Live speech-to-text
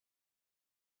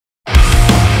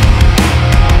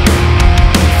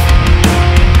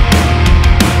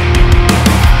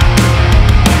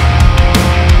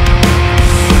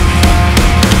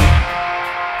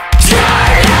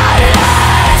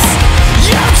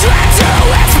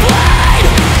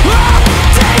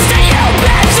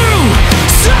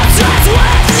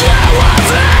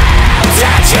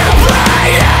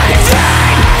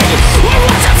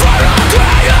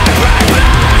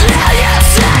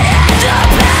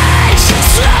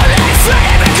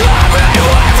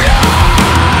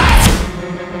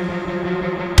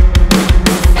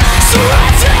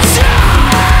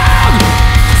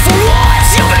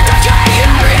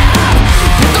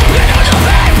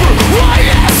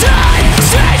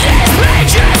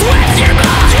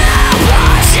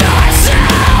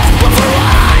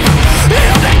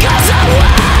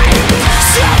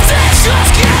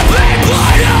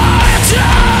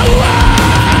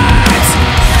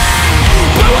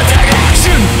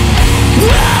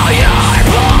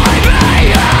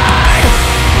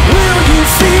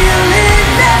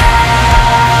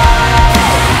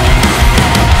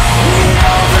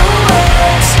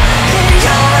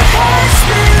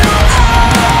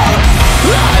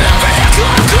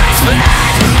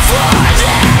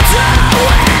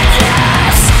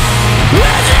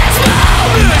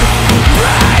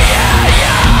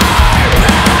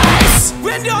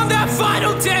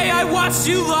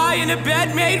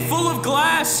bed made full of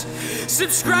glass.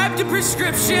 Subscribe to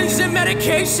prescriptions and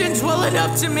medications well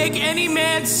enough to make any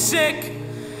man sick.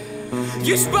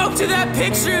 You spoke to that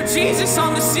picture of Jesus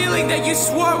on the ceiling that you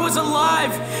swore was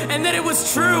alive, and that it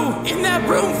was true. In that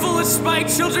room full of spite,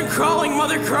 children crawling,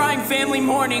 mother crying, family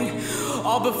mourning,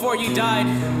 all before you died.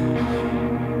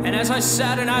 And as I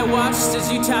sat and I watched as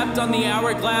you tapped on the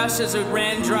hourglass as it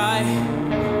ran dry,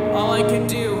 all I could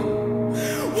do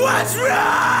was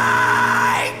run!